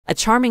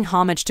charming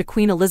homage to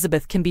Queen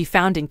Elizabeth can be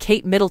found in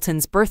Kate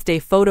Middleton's birthday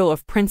photo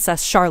of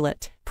Princess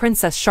Charlotte.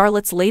 Princess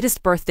Charlotte's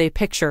latest birthday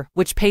picture,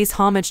 which pays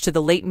homage to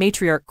the late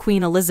matriarch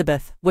Queen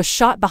Elizabeth, was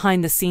shot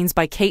behind the scenes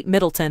by Kate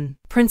Middleton.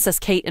 Princess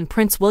Kate and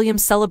Prince William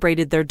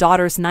celebrated their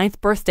daughter's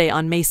 9th birthday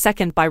on May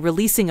 2nd by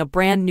releasing a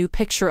brand new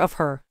picture of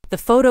her. The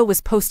photo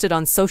was posted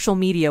on social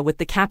media with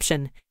the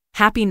caption,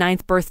 "Happy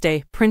 9th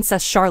birthday,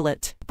 Princess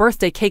Charlotte.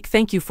 Birthday cake,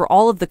 thank you for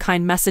all of the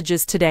kind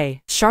messages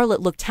today."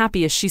 Charlotte looked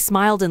happy as she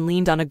smiled and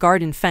leaned on a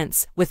garden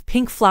fence, with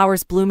pink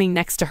flowers blooming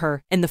next to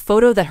her, in the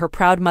photo that her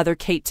proud mother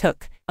Kate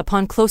took.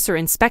 Upon closer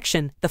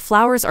inspection, the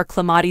flowers are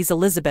Clematis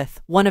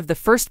Elizabeth, one of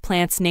the first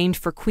plants named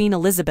for Queen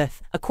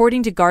Elizabeth,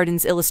 according to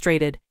Gardens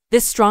Illustrated.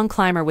 This strong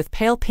climber with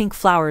pale pink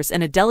flowers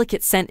and a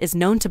delicate scent is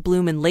known to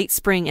bloom in late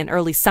spring and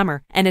early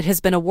summer, and it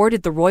has been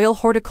awarded the Royal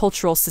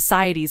Horticultural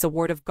Society's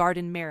Award of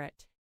Garden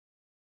Merit.